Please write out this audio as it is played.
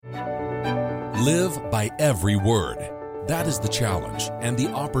Live by every word. That is the challenge and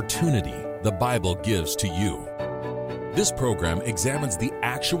the opportunity the Bible gives to you. This program examines the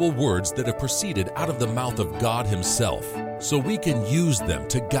actual words that have proceeded out of the mouth of God Himself, so we can use them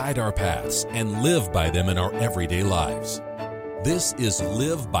to guide our paths and live by them in our everyday lives. This is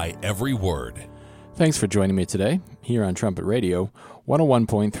Live by Every Word. Thanks for joining me today here on Trumpet Radio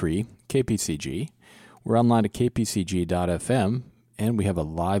 101.3 KPCG. We're online at kpcg.fm, and we have a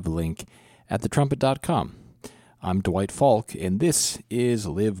live link at thetrumpet.com. I'm Dwight Falk, and this is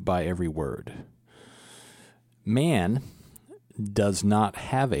Live by Every Word. Man does not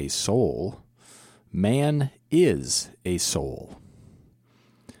have a soul. Man is a soul.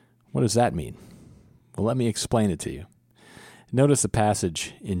 What does that mean? Well, let me explain it to you. Notice the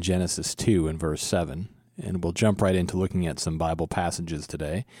passage in Genesis 2 and verse 7, and we'll jump right into looking at some Bible passages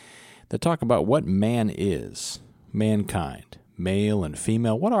today that talk about what man is, mankind, male and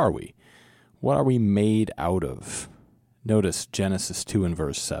female. What are we? What are we made out of? Notice Genesis 2 and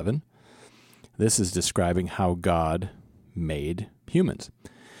verse 7. This is describing how God made humans.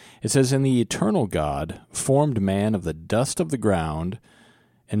 It says, "And the eternal God formed man of the dust of the ground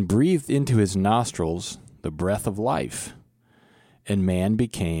and breathed into his nostrils the breath of life, and man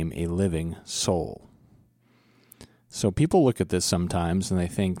became a living soul." So people look at this sometimes and they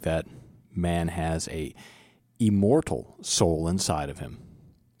think that man has a immortal soul inside of him.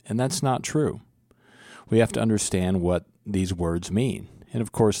 And that's not true. We have to understand what these words mean. And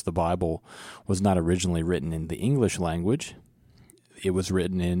of course, the Bible was not originally written in the English language. It was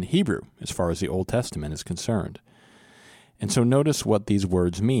written in Hebrew, as far as the Old Testament is concerned. And so notice what these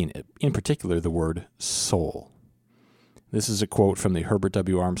words mean, in particular the word soul. This is a quote from the Herbert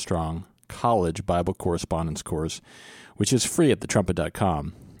W. Armstrong College Bible Correspondence Course, which is free at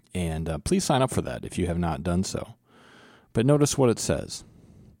thetrumpet.com. And please sign up for that if you have not done so. But notice what it says.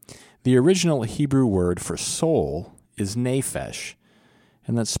 The original Hebrew word for soul is nephesh,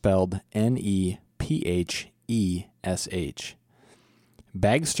 and that's spelled N-E-P-H-E-S-H.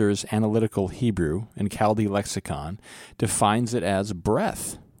 Bagster's Analytical Hebrew and Chaldee Lexicon defines it as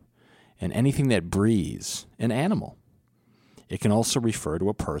breath, and anything that breathes, an animal. It can also refer to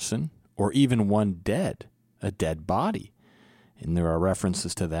a person, or even one dead, a dead body. And there are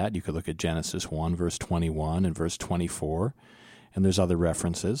references to that. You could look at Genesis 1, verse 21 and verse 24. And there's other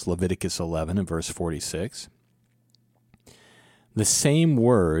references, Leviticus 11 and verse 46. The same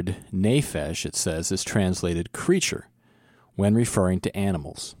word, nephesh, it says, is translated creature when referring to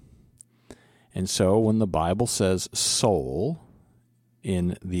animals. And so when the Bible says soul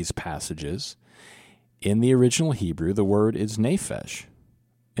in these passages, in the original Hebrew, the word is nephesh.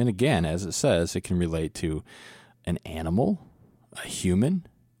 And again, as it says, it can relate to an animal, a human,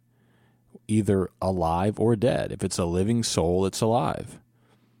 either alive or dead. If it's a living soul, it's alive.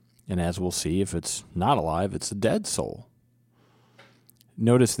 And as we'll see, if it's not alive, it's a dead soul.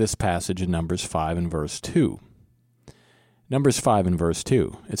 Notice this passage in Numbers 5 and verse 2. Numbers 5 and verse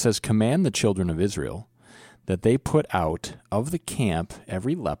 2. It says, "Command the children of Israel that they put out of the camp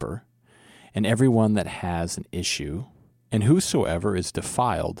every leper and every one that has an issue, and whosoever is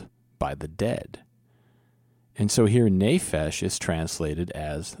defiled by the dead." And so here nephesh is translated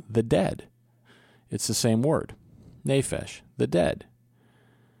as the dead. It's the same word, nephesh, the dead.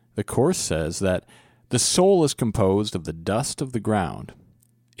 The Course says that the soul is composed of the dust of the ground.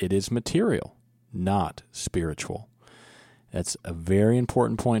 It is material, not spiritual. That's a very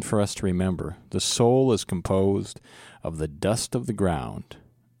important point for us to remember. The soul is composed of the dust of the ground.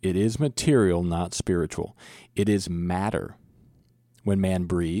 It is material, not spiritual. It is matter. When man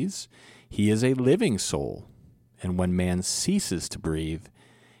breathes, he is a living soul. And when man ceases to breathe,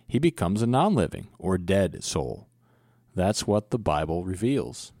 he becomes a non-living or dead soul. That's what the Bible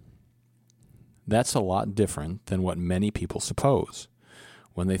reveals. That's a lot different than what many people suppose.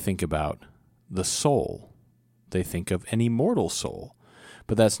 When they think about the soul, they think of an immortal soul.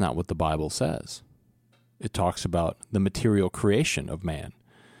 But that's not what the Bible says. It talks about the material creation of man,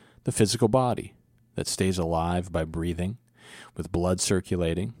 the physical body that stays alive by breathing, with blood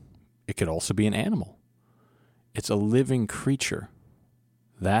circulating. It could also be an animal. It's a living creature.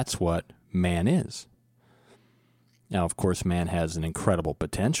 That's what man is. Now, of course, man has an incredible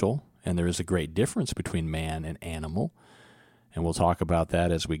potential, and there is a great difference between man and animal, and we'll talk about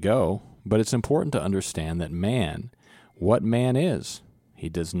that as we go, but it's important to understand that man, what man is, he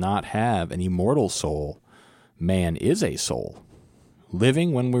does not have an immortal soul. Man is a soul,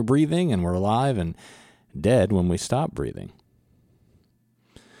 living when we're breathing and we're alive, and dead when we stop breathing.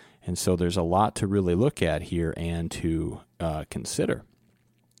 And so there's a lot to really look at here and to consider.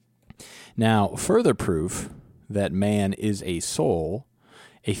 Now, further proof that man is a soul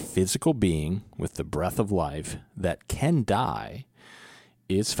A physical being with the breath of life that can die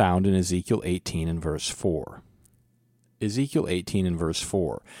is found in Ezekiel 18 and verse 4. Ezekiel 18 and verse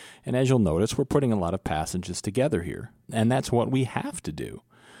 4. And as you'll notice, we're putting a lot of passages together here, and that's what we have to do.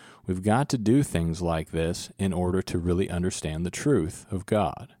 We've got to do things like this in order to really understand the truth of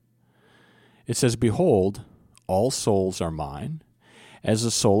God. It says, "Behold, all souls are mine. As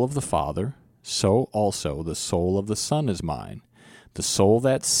the soul of the Father, so also the soul of the Son is mine. The soul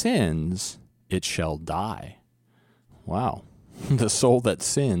that sins, it shall die." Wow. The soul that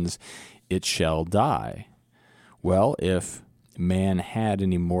sins, it shall die. Well, if man had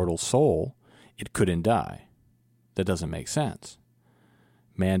an immortal soul, it couldn't die. That doesn't make sense.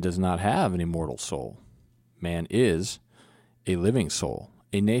 Man does not have an immortal soul. Man is a living soul,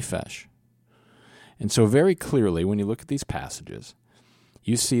 a nephesh. And so very clearly, when you look at these passages,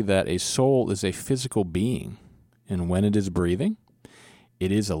 you see that a soul is a physical being, and when it is breathing,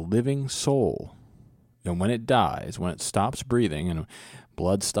 it is a living soul. And when it dies, when it stops breathing and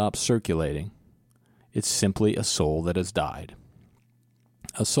blood stops circulating, it's simply a soul that has died.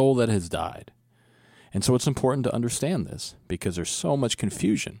 A soul that has died. And so it's important to understand this because there's so much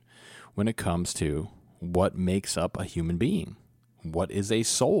confusion when it comes to what makes up a human being. What is a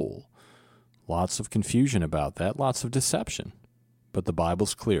soul? Lots of confusion about that, lots of deception. But the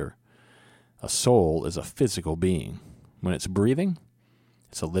Bible's clear. A soul is a physical being. When it's breathing,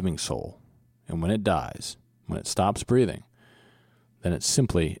 it's a living soul. And when it dies, when it stops breathing, then it's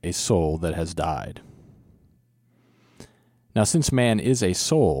simply a soul that has died. Now, since man is a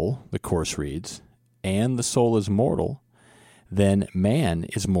soul, the course reads, and the soul is mortal, then man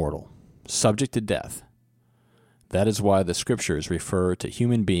is mortal, subject to death. That is why the Scriptures refer to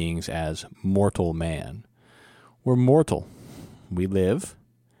human beings as mortal man. We're mortal. We live,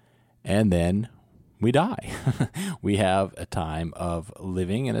 and then we die. We have a time of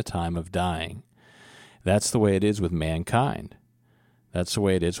living and a time of dying. That's the way it is with mankind. That's the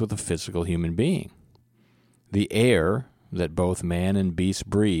way it is with a physical human being. The air that both man and beast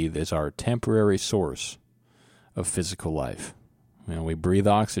breathe is our temporary source of physical life. We breathe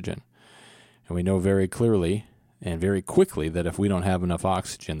oxygen, and we know very clearly and very quickly that if we don't have enough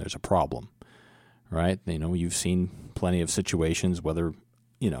oxygen, there's a problem, right? You've seen plenty of situations, whether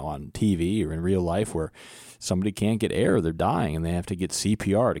on TV or in real life, where somebody can't get air, they're dying, and they have to get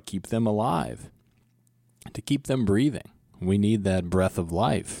CPR to keep them alive, to keep them breathing. We need that breath of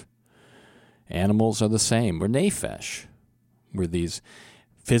life. Animals are the same. We're nephesh. We're these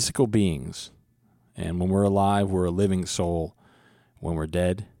physical beings. And when we're alive, we're a living soul. When we're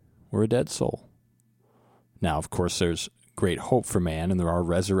dead, we're a dead soul. Now, of course, there's great hope for man, and there are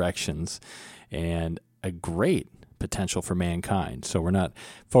resurrections, and a great potential for mankind. So we're not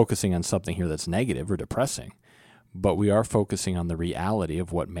focusing on something here that's negative or depressing, but we are focusing on the reality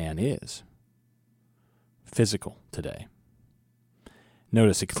of what man is. Physical today.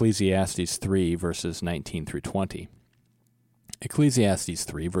 Notice Ecclesiastes 3, verses 19 through 20. Ecclesiastes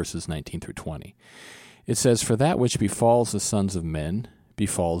 3, verses 19 through 20. It says, "For that which befalls the sons of men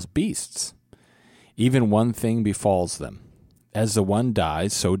befalls beasts. Even one thing befalls them. As the one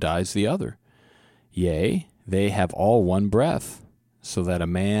dies, so dies the other. Yea, they have all one breath, so that a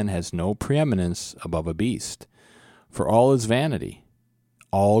man has no preeminence above a beast. For all is vanity.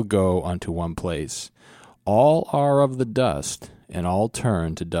 All go unto one place. All are of the dust, and all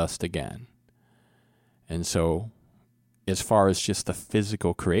turn to dust again." And so, as far as just the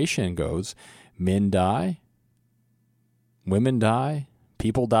physical creation goes, men die, women die,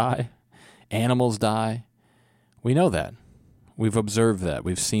 people die, animals die. We know that. We've observed that.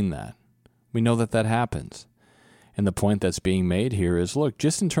 We've seen that. We know that that happens. And the point that's being made here is, look,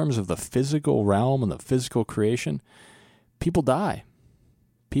 just in terms of the physical realm and the physical creation, people die.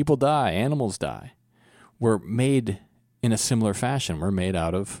 People die. Animals die. We're made in a similar fashion. We're made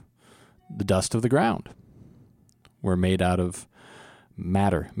out of the dust of the ground. We're made out of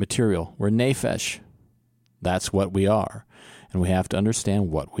matter, material. We're nephesh. That's what we are. And we have to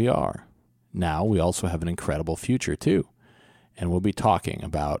understand what we are. Now, we also have an incredible future, too. And we'll be talking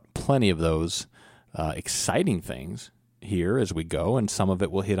about plenty of those exciting things here as we go, and some of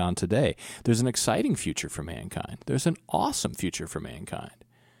it we'll hit on today. There's an exciting future for mankind. There's an awesome future for mankind.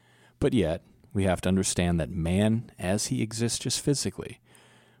 But yet, we have to understand that man, as he exists just physically,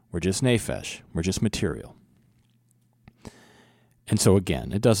 we're just nephesh. We're just material. And so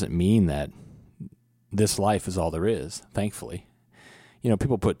again, it doesn't mean that this life is all there is, thankfully.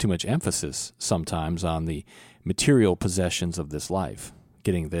 People put too much emphasis sometimes on the material possessions of this life,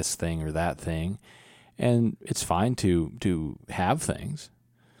 getting this thing or that thing, and it's fine to have things,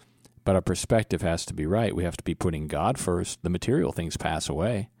 But our perspective has to be right. We have to be putting God first. The material things pass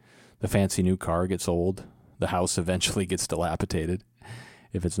away. The fancy new car gets old. The house eventually gets dilapidated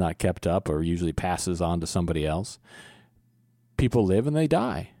if it's not kept up, or usually passes on to somebody else. People live and they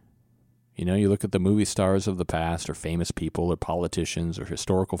die. You know, you look at the movie stars of the past, or famous people, or politicians, or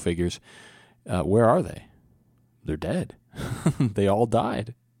historical figures. Where are they? They're dead. They all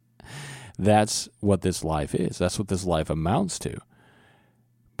died. That's what this life is. That's what this life amounts to.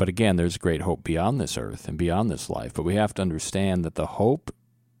 But again, there's great hope beyond this earth and beyond this life. But we have to understand that the hope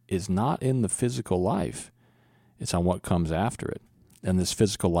is not in the physical life. It's on what comes after it. And this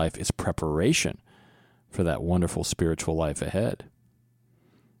physical life is preparation for that wonderful spiritual life ahead.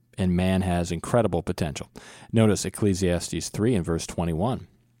 And man has incredible potential. Notice Ecclesiastes 3 and verse 21.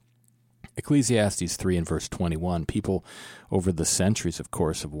 Ecclesiastes 3 and verse 21, people over the centuries, of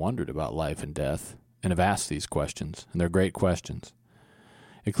course, have wondered about life and death and have asked these questions, and they're great questions.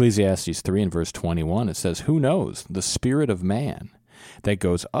 Ecclesiastes 3 and verse 21, it says, "Who knows the spirit of man that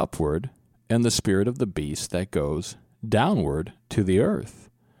goes upward, and the spirit of the beast that goes downward to the earth?"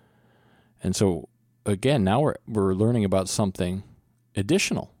 And so, again, now we're learning about something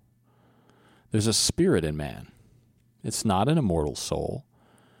additional. There's a spirit in man. It's not an immortal soul,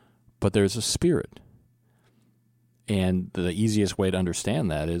 but there's a spirit. And the easiest way to understand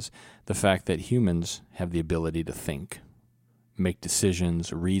that is the fact that humans have the ability to think, make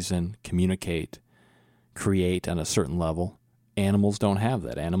decisions, reason, communicate, create on a certain level. Animals don't have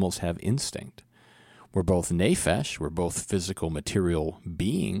that. Animals have instinct. We're both nephesh, we're both physical, material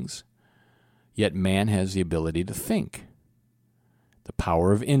beings, yet man has the ability to think, the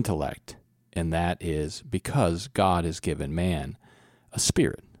power of intellect, and that is because God has given man a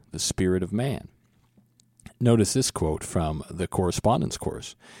spirit, the spirit of man. Notice this quote from the correspondence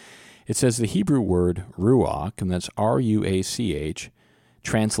course. It says the Hebrew word ruach, and that's R-U-A-C-H,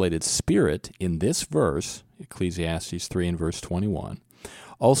 translated spirit in this verse, Ecclesiastes 3 and verse 21,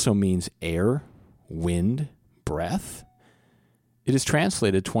 also means air, wind, breath. It is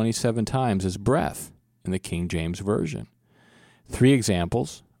translated 27 times as breath in the King James Version. 3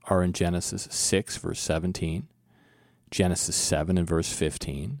 examples are in Genesis 6, verse 17, Genesis 7 and verse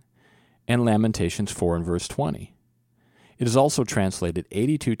 15, and Lamentations 4 and verse 20. It is also translated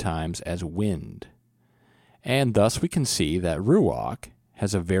 82 times as wind. And thus we can see that ruach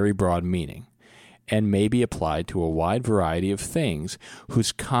has a very broad meaning and may be applied to a wide variety of things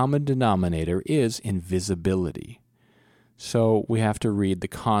whose common denominator is invisibility. So we have to read the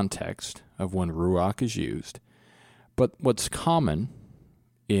context of when ruach is used. But what's common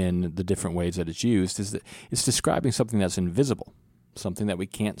in the different ways that it's used is that it's describing something that's invisible, something that we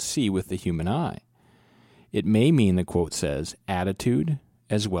can't see with the human eye. It may mean, the quote says, attitude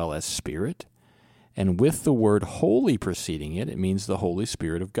as well as spirit, and with the word holy preceding it, it means the Holy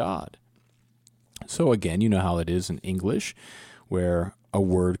Spirit of God. So again, you know how it is in English, where a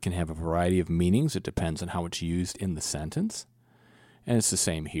word can have a variety of meanings. It depends on how it's used in the sentence. And it's the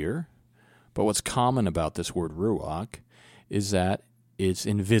same here. But what's common about this word ruach is that it's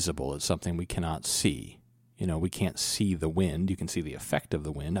invisible. It's something we cannot see. You know, we can't see the wind. You can see the effect of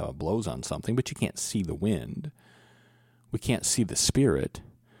the wind, how it blows on something, but you can't see the wind. We can't see the Spirit,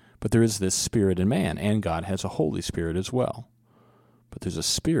 but there is this Spirit in man, and God has a Holy Spirit as well. But there's a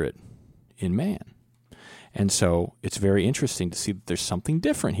Spirit in man. And so it's very interesting to see that there's something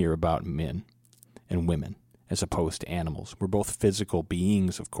different here about men and women as opposed to animals. We're both physical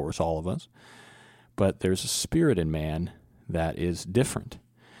beings, of course, all of us, but there's a spirit in man that is different.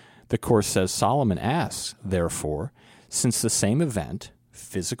 The Course says, Solomon asks, therefore, since the same event,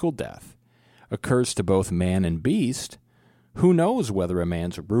 physical death, occurs to both man and beast, who knows whether a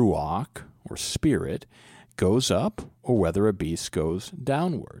man's ruach, or spirit, goes up, or whether a beast goes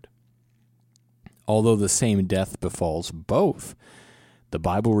downward? Although the same death befalls both, the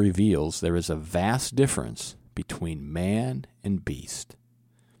Bible reveals there is a vast difference between man and beast.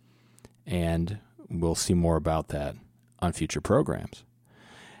 And we'll see more about that on future programs.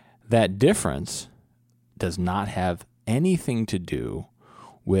 That difference does not have anything to do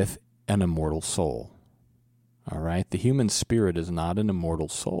with an immortal soul. All right? The human spirit is not an immortal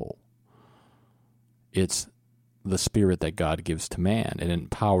soul. It's the spirit that God gives to man. It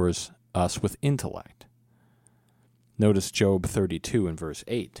empowers us with intellect. Notice Job 32 and verse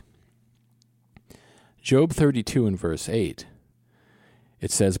 8. Job 32 and verse 8,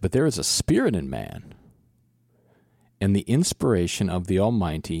 it says, but there is a spirit in man, and the inspiration of the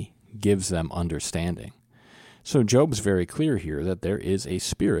Almighty gives them understanding. So Job's very clear here that there is a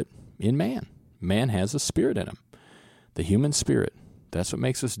spirit in man. Man has a spirit in him. The human spirit. That's what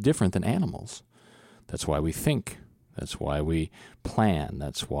makes us different than animals. That's why we think That's why we plan.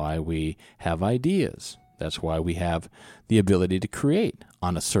 That's why we have ideas. That's why we have the ability to create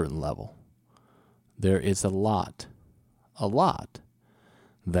on a certain level. There is a lot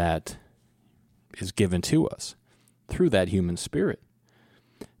that is given to us through that human spirit.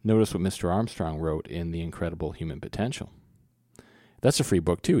 Notice what Mr. Armstrong wrote in The Incredible Human Potential. That's a free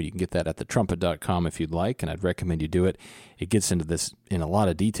book, too. You can get that at thetrumpet.com if you'd like, and I'd recommend you do it. It gets into this in a lot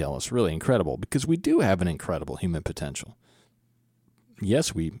of detail. It's really incredible because we do have an incredible human potential.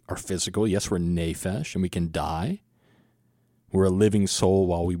 Yes, we are physical. Yes, we're nephesh, and we can die. We're a living soul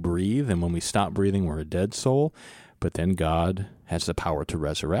while we breathe, and when we stop breathing, we're a dead soul. But then God has the power to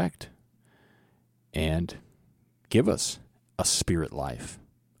resurrect and give us a spirit life,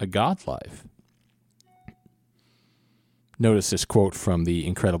 a God life. Notice this quote from The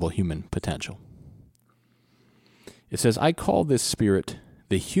Incredible Human Potential. It says, "I call this spirit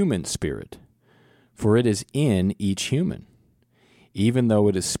the human spirit, for it is in each human, even though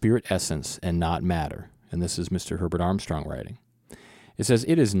it is spirit essence and not matter." And this is Mr. Herbert Armstrong writing. It says,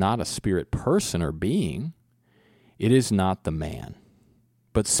 "It is not a spirit person or being. It is not the man,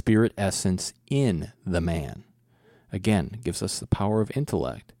 but spirit essence in the man." Again, it gives us the power of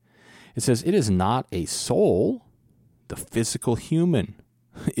intellect. It says, "It is not a soul. The physical human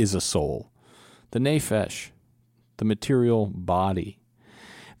is a soul. The nephesh, the material body.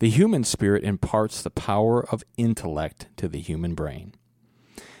 The human spirit imparts the power of intellect to the human brain.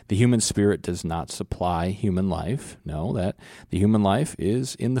 The human spirit does not supply human life. No, that the human life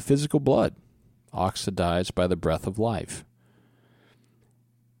is in the physical blood, oxidized by the breath of life.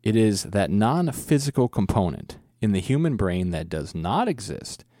 It is that non-physical component in the human brain that does not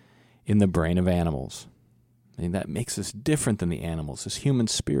exist in the brain of animals. And that makes us different than the animals, this human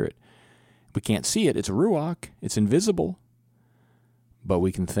spirit. We can't see it. It's ruach. It's invisible. But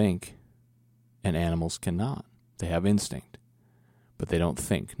we can think, and animals cannot. They have instinct, but they don't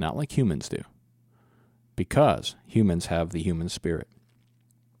think, not like humans do, because humans have the human spirit.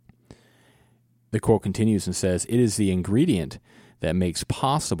 The quote continues and says, "It is the ingredient that makes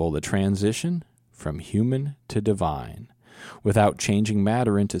possible the transition from human to divine without changing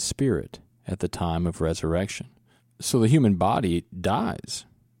matter into spirit at the time of resurrection." So the human body dies,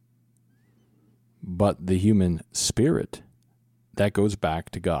 but the human spirit, that goes back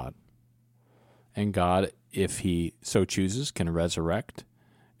to God. And God, if he so chooses, can resurrect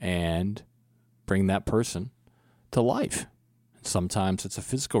and bring that person to life. Sometimes it's a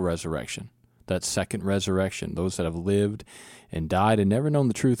physical resurrection, that second resurrection. Those that have lived and died and never known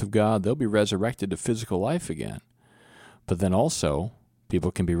the truth of God, they'll be resurrected to physical life again. But then also,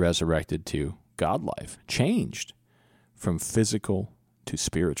 people can be resurrected to God life, changed from physical to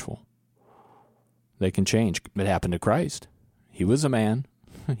spiritual. They can change. It happened to Christ. He was a man.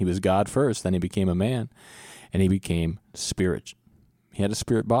 He was God first, then he became a man, and he became spirit. He had a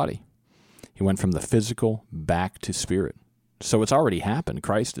spirit body. He went from the physical back to spirit. So it's already happened.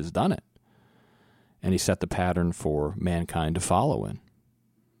 Christ has done it. And he set the pattern for mankind to follow in.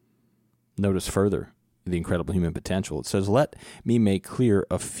 Notice further the incredible human potential. It says, "Let me make clear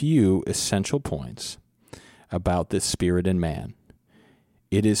a few essential points about this spirit in man.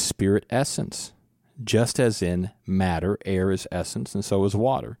 It is spirit essence, just as in matter, air is essence, and so is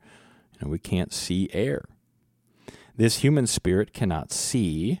water. We can't see air. This human spirit cannot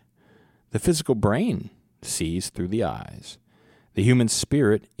see. The physical brain sees through the eyes. The human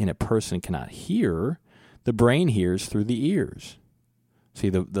spirit in a person cannot hear. The brain hears through the ears." See,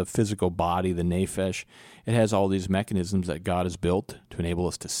 the physical body, the nephesh, it has all these mechanisms that God has built to enable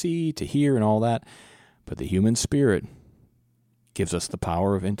us to see, to hear, and all that. But the human spirit gives us the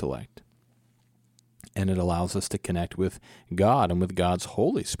power of intellect. And it allows us to connect with God and with God's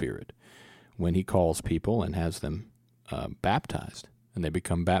Holy Spirit when he calls people and has them baptized, and they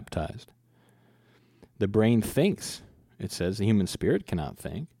become baptized. The brain thinks. It says the human spirit cannot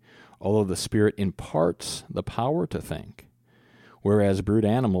think, although the spirit imparts the power to think. Whereas brute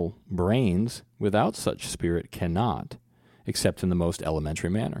animal brains without such spirit cannot, except in the most elementary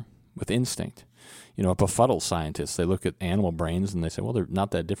manner, with instinct. A befuddle scientist, they look at animal brains and they say, well, they're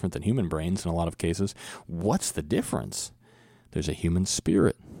not that different than human brains in a lot of cases. What's the difference? There's a human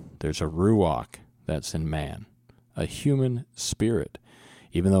spirit. There's a ruach that's in man, a human spirit.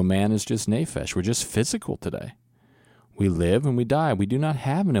 Even though man is just nephesh, we're just physical today. We live and we die. We do not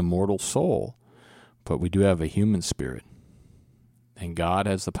have an immortal soul, but we do have a human spirit. And God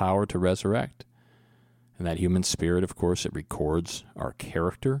has the power to resurrect. And that human spirit, of course, it records our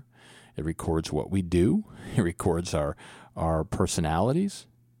character. It records what we do. It records our personalities,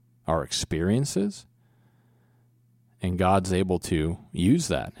 our experiences. And God's able to use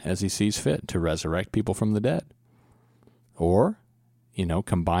that as he sees fit to resurrect people from the dead. Or,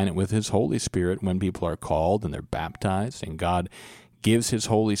 combine it with His Holy Spirit when people are called and they're baptized and God gives His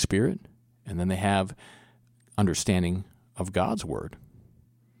Holy Spirit, and then they have understanding of God's Word.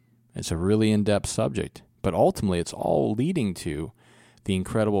 It's a really in-depth subject, but ultimately it's all leading to the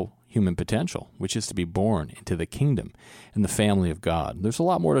incredible human potential, which is to be born into the kingdom and the family of God. There's a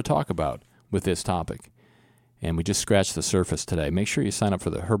lot more to talk about with this topic, and we just scratched the surface today. Make sure you sign up for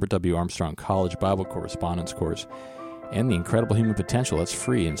the Herbert W. Armstrong College Bible Correspondence Course and the Incredible Human Potential. It's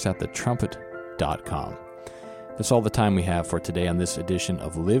free, and it's at thetrumpet.com. That's all the time we have for today on this edition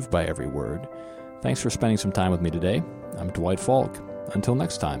of Live by Every Word. Thanks for spending some time with me today. I'm Dwight Falk. Until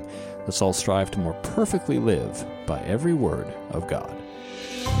next time, let's all strive to more perfectly live by every word of God.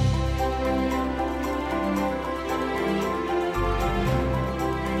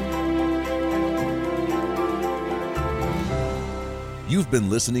 You've been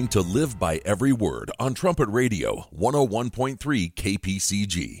listening to Live by Every Word on Trumpet Radio 101.3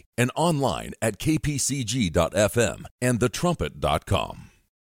 KPCG and online at kpcg.fm and thetrumpet.com.